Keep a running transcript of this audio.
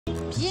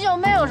啤酒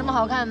妹有什么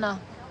好看的？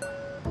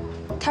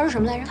他说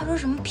什么来着？他说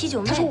什么啤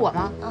酒妹？他说我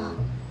吗？啊。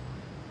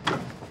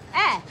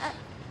哎，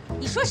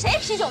你说谁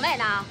啤酒妹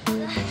呢？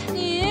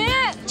你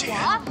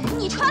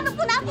你穿的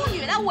不男不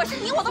女的，我是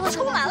你我都不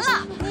出门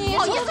了，你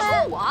好意思说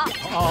我？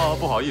啊，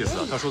不好意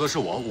思，他说的是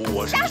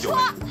我是啤酒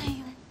妹。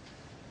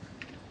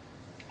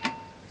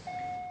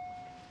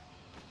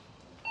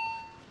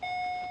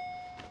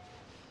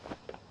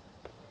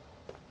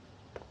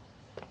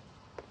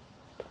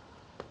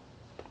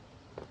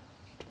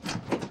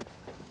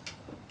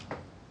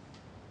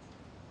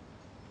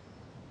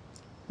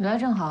你来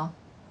正好，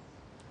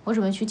我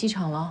准备去机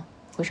场了，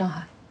回上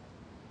海。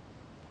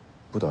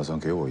不打算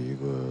给我一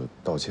个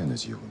道歉的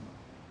机会吗？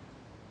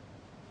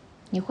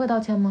你会道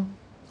歉吗？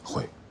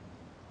会，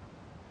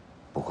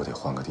不过得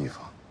换个地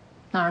方。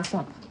那儿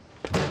算了。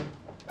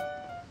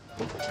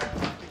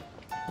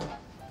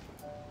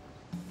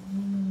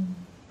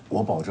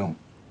我保证，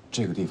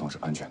这个地方是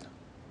安全的。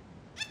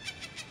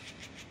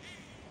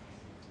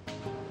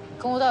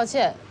跟我道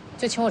歉，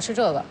就请我吃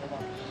这个。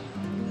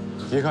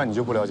一看你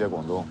就不了解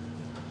广东，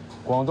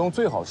广东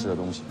最好吃的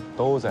东西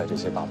都在这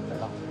些大排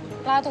档。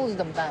拉肚子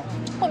怎么办？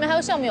后面还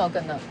有项目要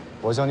跟呢。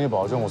我向你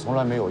保证，我从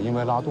来没有因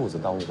为拉肚子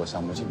耽误过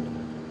项目进度。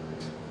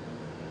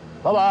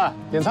老板，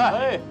点菜。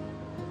哎。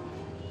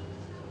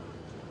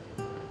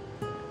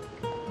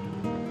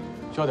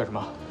需要点什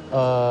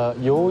么？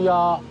油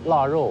鸭、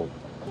腊肉、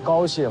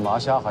膏蟹、麻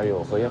虾，还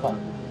有荷叶饭。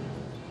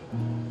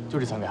就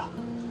这3个呀？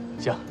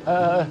行。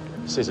哎，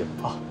谢谢。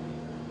好。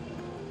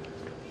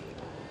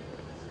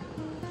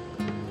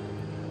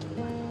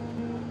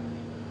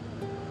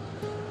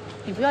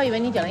你不要以为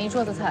你点了一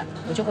桌子菜，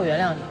我就会原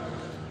谅你。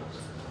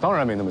当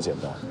然没那么简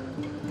单。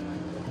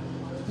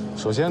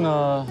首先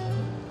呢，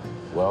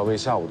我要为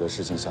下午的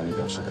事情向你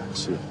表示感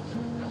谢，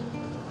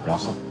然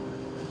后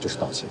就是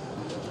道歉，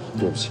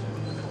对不起，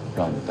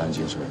让你担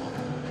惊受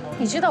怕。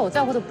你知道我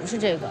在乎的不是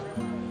这个。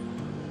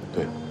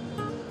对，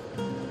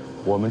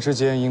我们之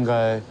间应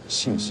该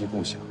信息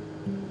共享。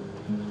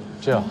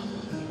这样，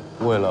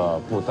为了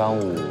不耽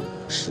误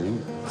食欲，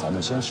咱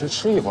们先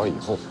吃一会儿，以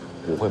后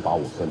我会把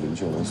我和林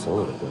俊文所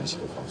有的关系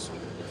都告诉你。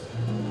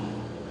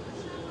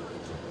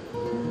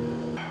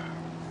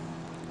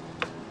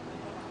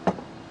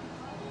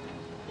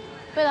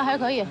味道还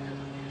可以，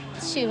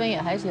气氛也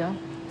还行，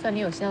算你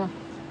有心了。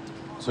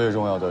最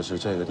重要的是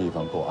这个地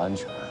方够安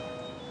全。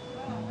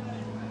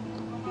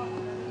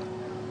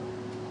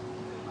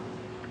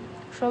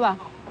说吧，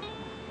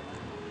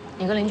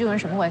你跟林俊文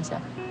什么关系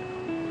啊？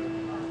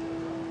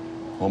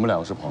我们2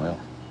个是朋友。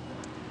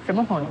什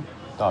么朋友？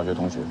大学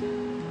同学。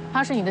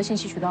他是你的信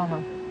息渠道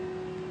吗？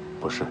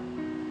不是。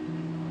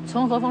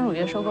从和风乳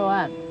业收购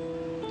案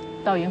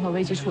到银河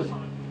危机处理，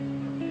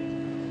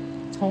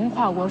从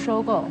跨国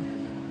收购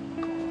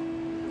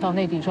到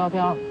内地招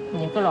标，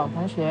你个老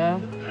同学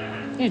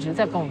一直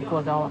在跟我们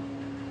过招啊。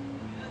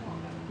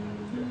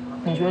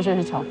你觉得这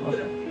是巧合？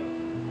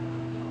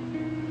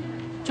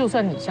就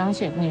算你相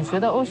信，你觉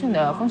得欧讯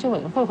的风险委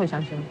员会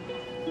相信吗？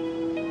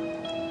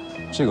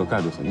这个概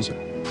率很小，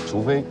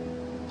除非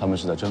他们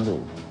是在针对我。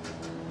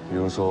比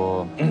如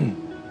说，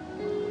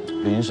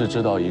林是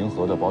知道银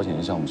河的保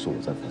险项目是我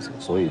在负责，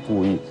所以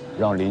故意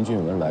让林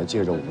俊文来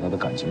借着我跟他的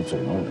感情阻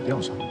挠我的调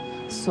查。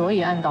所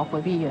以按照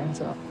回避原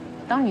则，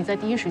当你在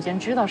第一时间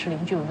知道是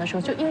林俊文的时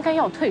候，就应该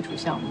要退出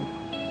项目。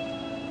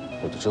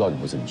我就知道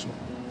你会这么说，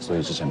所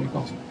以之前没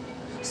告诉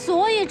你。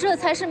所以这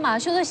才是马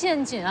修的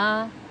陷阱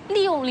啊！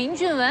利用林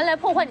俊文来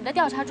破坏你的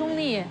调查中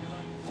立。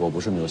我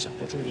不是没有想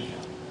过这一点，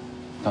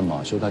但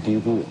马修他低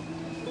估我。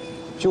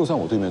就算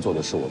我对面坐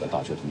的是我的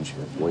大学同学，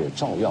我也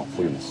照样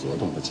会用合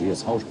同和职业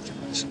操守这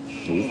回事，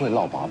不会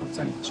落把柄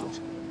在你的手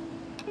上。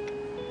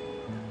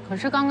可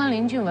是刚刚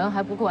林俊文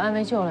还不顾安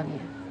危救了你，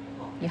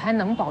你还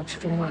能保持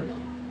中立吗？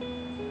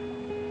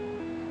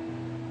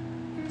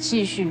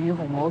继续与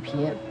虎谋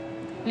皮，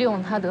利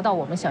用他得到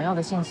我们想要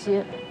的信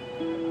息。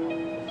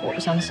我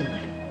不相信你。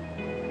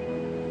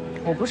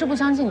我不是不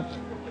相信你，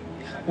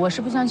我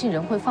是不相信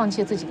人会放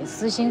弃自己的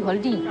私心和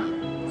利益，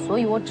所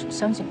以我只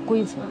相信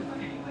规则。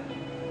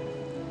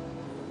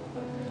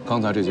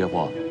刚才这些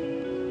话，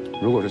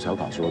如果是小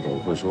卡说的，我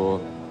会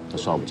说他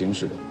少不经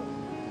事的；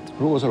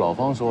如果是老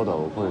方说的，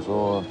我会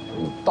说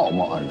你道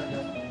貌岸然。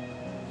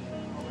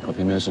可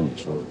偏偏是你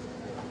说的，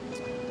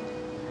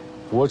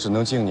我只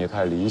能敬你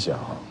太理想，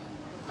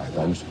太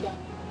单纯。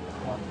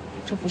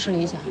这不是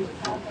理想，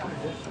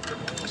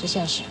是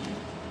现实。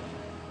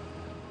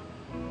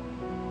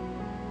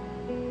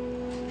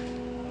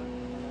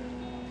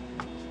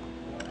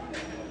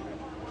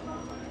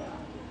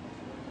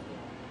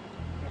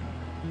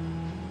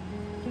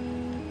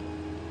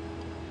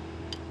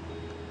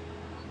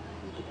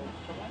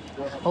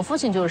我父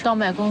亲就是倒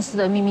卖公司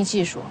的秘密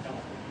技术，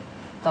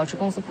导致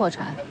公司破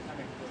产、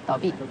倒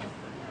闭，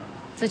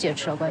自己也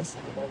吃了官司。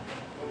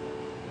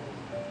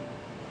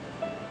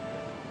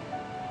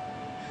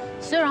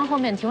虽然后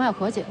面庭外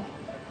和解了，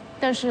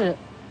但是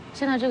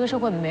现在这个社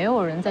会没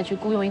有人再去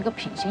雇佣一个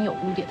品行有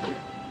污点的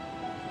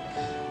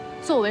人。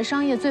作为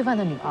商业罪犯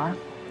的女儿，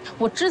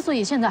我之所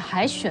以现在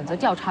还选择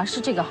调查师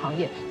这个行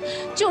业，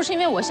就是因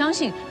为我相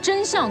信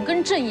真相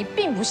跟正义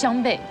并不相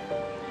悖。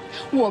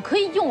我可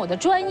以用我的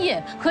专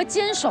业和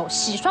坚守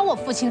洗刷我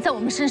父亲在我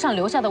们身上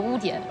留下的污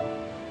点。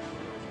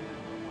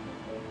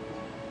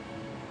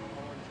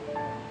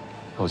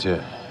抱歉，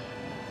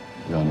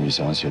让你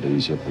想起了一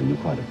些不愉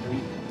快的回忆。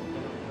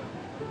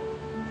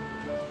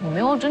我没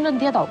有真正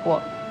跌倒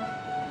过，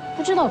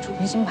不知道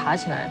重新爬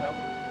起来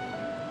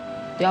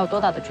得要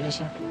多大的决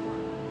心。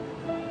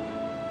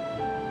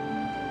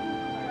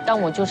但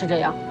我就是这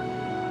样，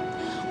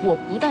我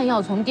不但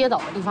要从跌倒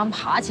的地方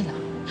爬起来，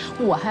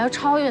我还要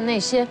超越那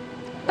些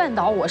绊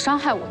倒我、伤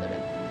害我的人。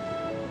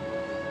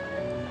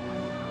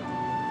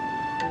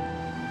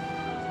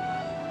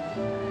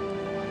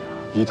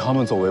以他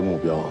们作为目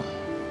标，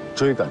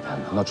追赶他们，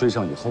那追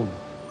上以后呢？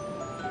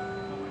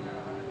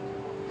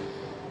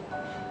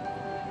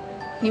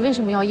你为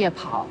什么要夜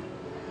跑？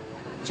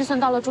就算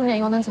到了终点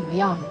又能怎么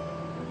样？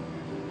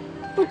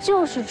不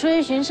就是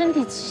追寻身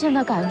体极限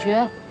的感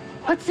觉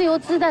和自由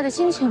自在的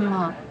心情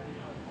吗？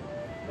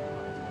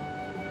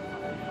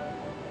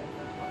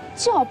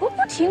脚步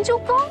不停就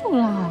够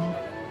了。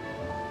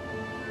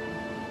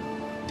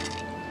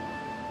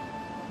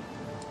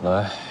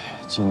来，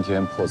今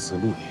天破次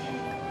例。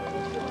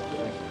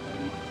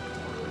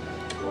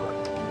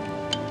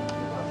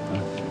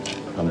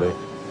干杯！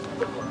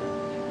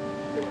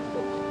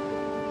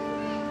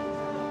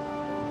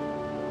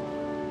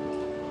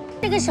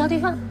这个小地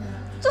方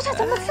做菜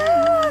怎么这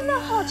么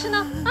好吃呢？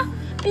啊，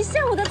比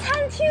下午的餐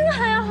厅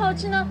还要好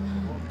吃呢！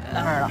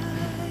当然了，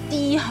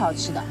第一好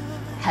吃的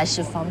还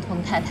是房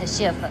东太太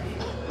蟹粉，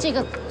这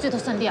个最多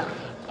算第二。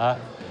哎，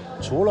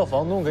除了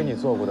房东给你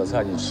做过的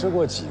菜，你吃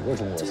过几个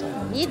中国菜？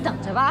你等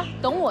着吧，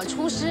等我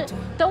出师，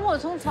等我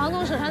从房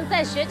东手上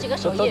再学几个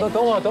手艺。等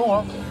会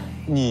儿，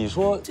你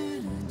说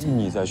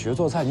你在学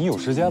做菜，你有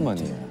时间吗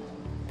你？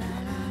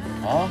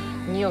啊？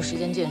你有时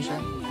间健身，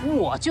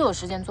我就有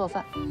时间做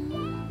饭。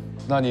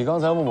那你刚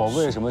才问我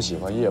为什么喜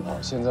欢夜跑，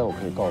现在我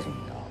可以告诉你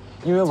啊，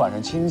因为晚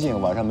上清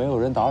静，晚上没有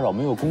人打扰，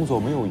没有工作，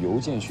没有邮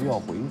件需要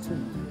回复。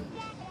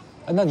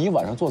哎，那你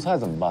晚上做菜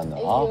怎么办呢？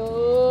啊？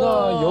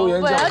那油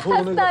盐酱醋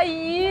那个，大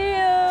姨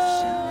呀！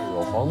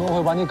有房东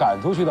会把你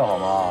赶出去的好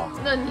吗？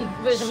那你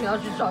为什么要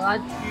去找他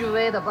居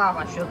威的爸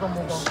爸学做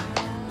木工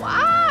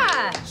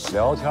？Why？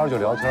聊天就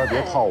聊天，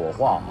别套我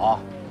话啊！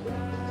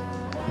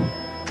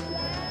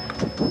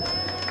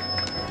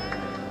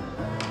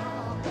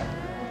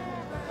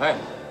哎，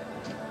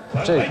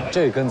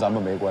这跟咱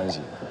们没关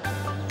系。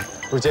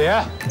不是简言，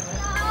老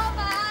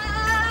板，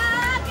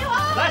给我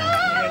来，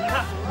你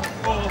看，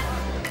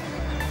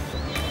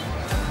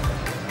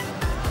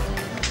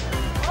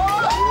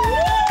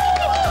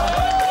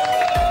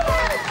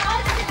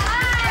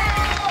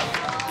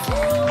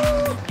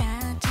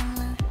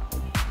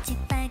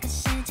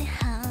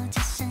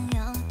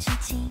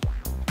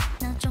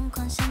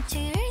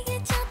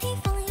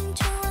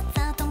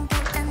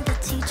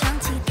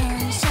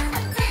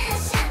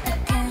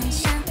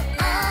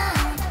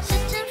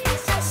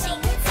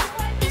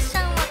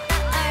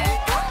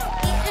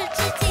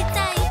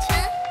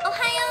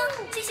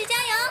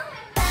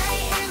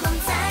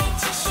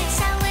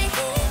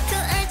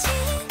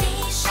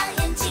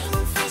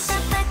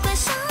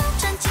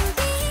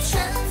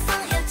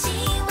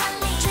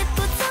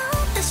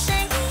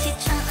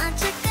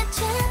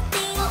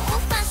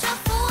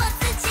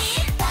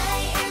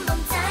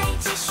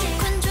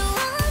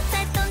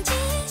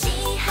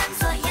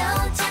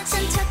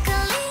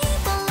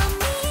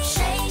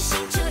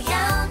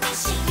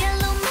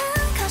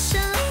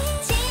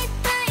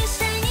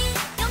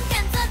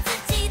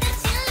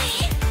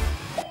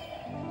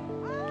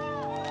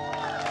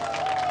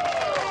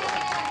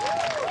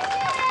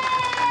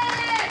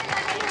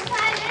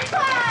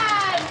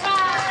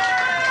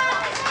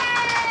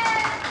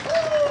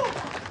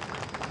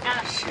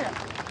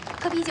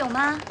喝啤酒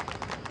吗？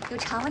有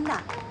常温的，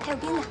还有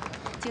冰的。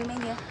几位美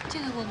女，这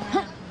个我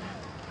们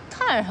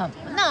看什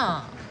么呢？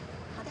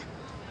好的，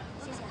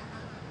谢谢啊。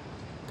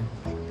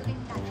都给你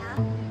打茶。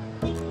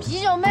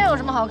啤酒妹有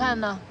什么好看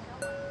的？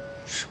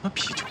什么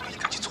啤酒妹？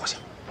赶紧坐下。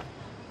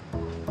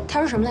他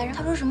说什么来着？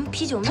他说什么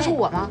啤酒妹？他说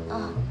我吗？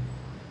啊。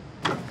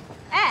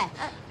哎，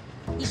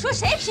你说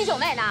谁啤酒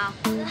妹呢？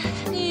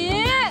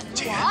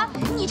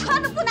你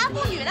穿的不男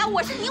不女的，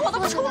我是你我都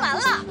不出门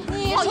了，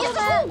你好意思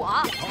说我？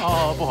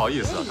啊，不好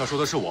意思，他说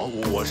的是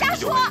我是瞎说！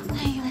啤酒妹。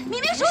哎呦，明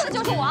明说的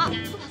就是我。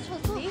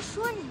没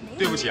说你没。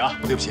对不起啊，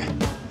对不起。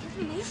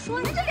没说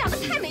你们这两个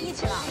太没义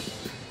气了。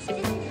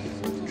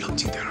冷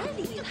静点。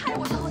你害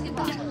我操心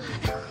吧？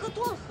喝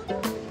多了，喝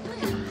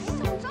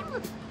多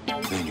了。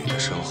那女的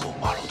身后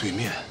马路对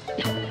面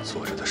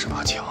坐着的是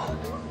阿强。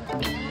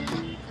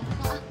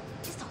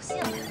你扫兴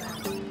了。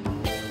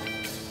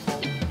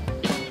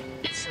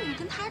这么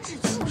跟他置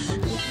气似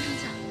的。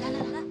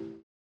来。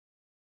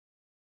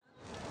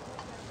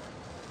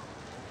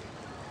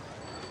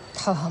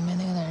他旁边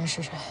那个男人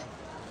是谁？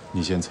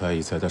你先猜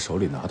一猜，他手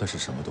里拿的是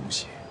什么东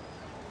西？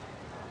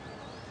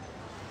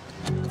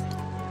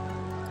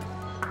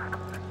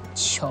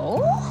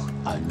球？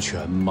安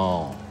全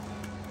帽。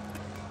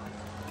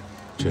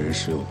这人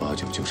十有八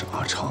九就是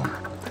阿昌。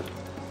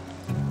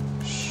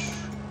嘘。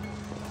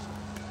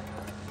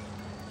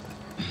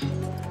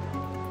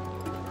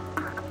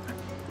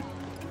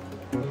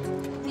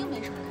并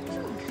没什么难受，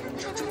你看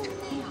他穿成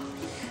那样，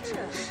是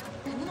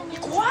肯定都没。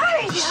快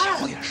点！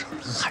小点声，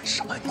喊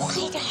什么？快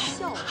点！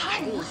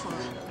喊一声。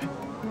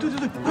对，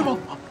快跑！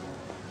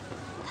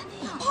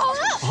跑了！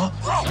啊！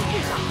快！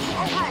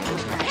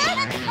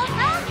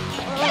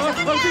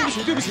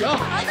对不起啊！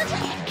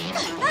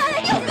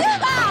你有病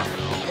吧！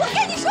我跟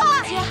你说，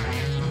姐，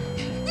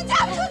你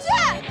嫁不出去！